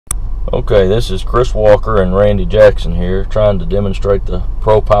Okay, this is Chris Walker and Randy Jackson here trying to demonstrate the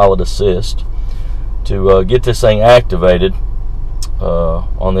ProPilot Assist to get this thing activated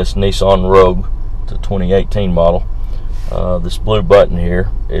on this Nissan Rogue, the 2018 model. This blue button here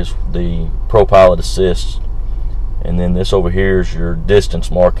is the ProPilot Assist, and then this over here is your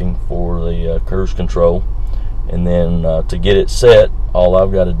distance marking for the cruise control. And then to get it set, all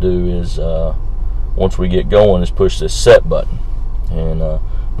I've got to do is once we get going is push this set button. And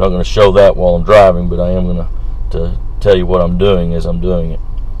I'm not going to show that while I'm driving, but I am going to tell you what I'm doing as I'm doing it.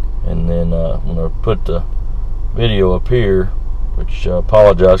 And then I'm going to put the video up here, which I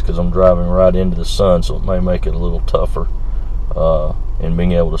apologize because I'm driving right into the sun, so it may make it a little tougher in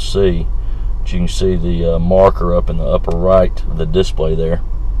being able to see. But you can see the marker up in the upper right of the display there.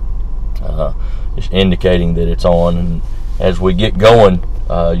 It's indicating that it's on, and as we get going,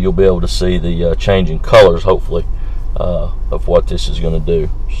 you'll be able to see the changing colors, hopefully, of what this is going to do.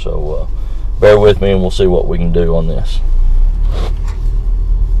 So bear with me and we'll see what we can do on this.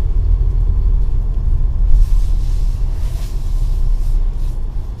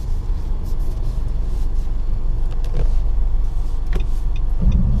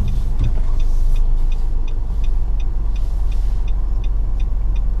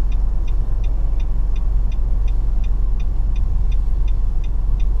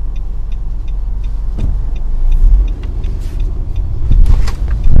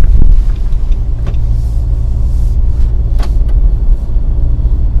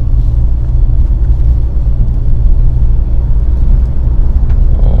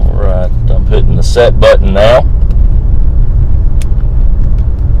 Hitting the set button now,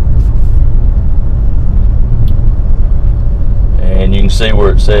 and you can see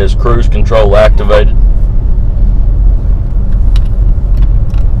where it says cruise control activated.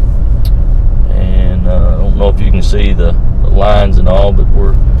 And I don't know if you can see the lines and all, but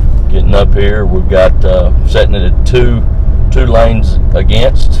we're getting up here. We've got setting it at two lanes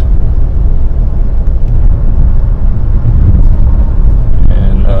against.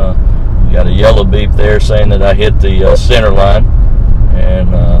 Got a yellow beep there saying that I hit the center line,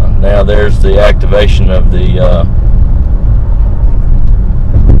 and now there's the activation of the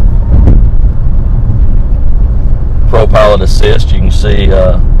ProPilot Assist. You can see,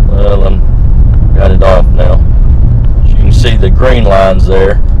 well, I've got it off now. You can see the green lines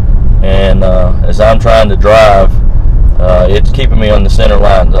there, and as I'm trying to drive, it's keeping me on the center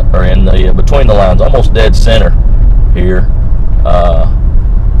line, or in the between the lines, almost dead center here.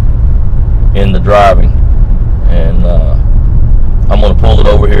 In the driving, and I'm going to pull it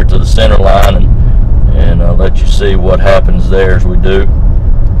over here to the center line and let you see what happens there as we do.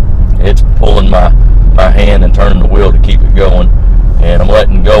 It's pulling my hand and turning the wheel to keep it going, and I'm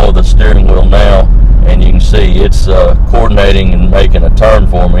letting go of the steering wheel now, and you can see it's coordinating and making a turn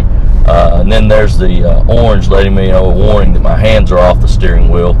for me, and then there's the orange letting me know a warning that my hands are off the steering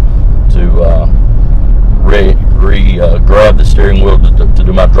wheel to grab the steering wheel to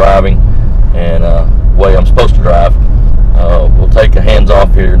do my driving and way I'm supposed to drive. We'll take the hands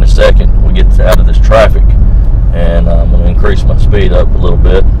off here in a second. We get out of this traffic, and I'm going to increase my speed up a little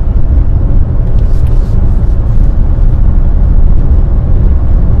bit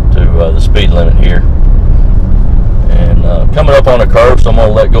to the speed limit here. And coming up on a curve, so I'm going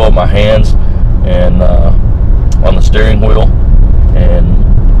to let go of my hands and on the steering wheel and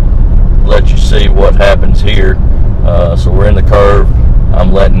let you see what happens here. So we're in the curve.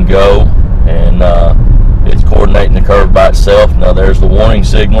 I'm letting go, and it's coordinating the curve by itself. Now there's the warning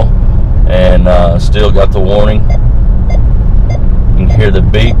signal, and still got the warning. You can hear the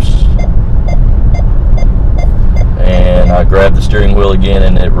beeps, and I grab the steering wheel again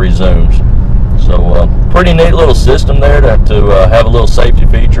and it resumes. So pretty neat little system there to have a little safety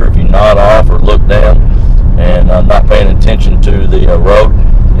feature. If you nod off or look down and not paying attention to the road,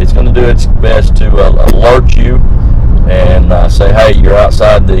 it's going to do its best to alert you and say, hey, you're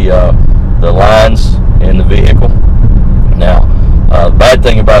outside the lines in the vehicle. Now, the bad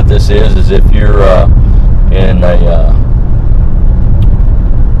thing about this is if you're in a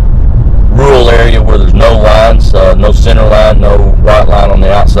rural area where there's no lines, no center line, no white line on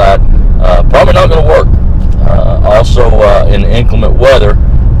the outside, probably not going to work. Also, in inclement weather,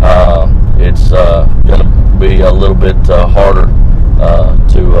 it's going to be a little bit harder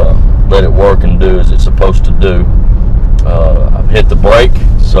to let it work and do as it's supposed to do. I've hit the brake,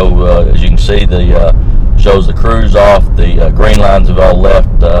 so as you can see, the shows the cruise off. The green lines have all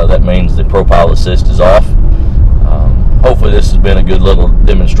left. That means the ProPilot Assist is off. Hopefully this has been a good little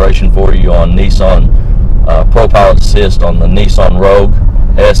demonstration for you on Nissan ProPilot Assist on the Nissan Rogue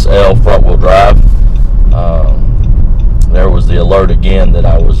SL front-wheel drive. there was the alert again that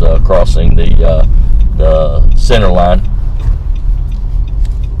I was crossing the center line.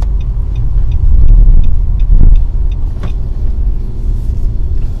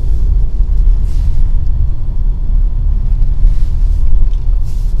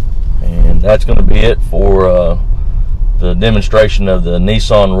 And that's going to be it for the demonstration of the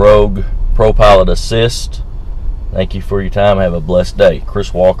Nissan Rogue ProPilot Assist. Thank you for your time. Have a blessed day.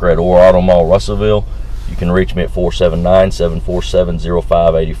 Chris Walker at Orr Auto Mall, Russellville. You can reach me at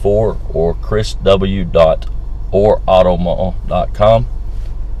 479-747-0584 or chrisw.orautomall.com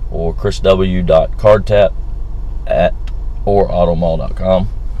or chrisw.cardtap@orautomall.com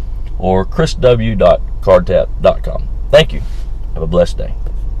or chrisw.cardtap.com. Thank you. Have a blessed day.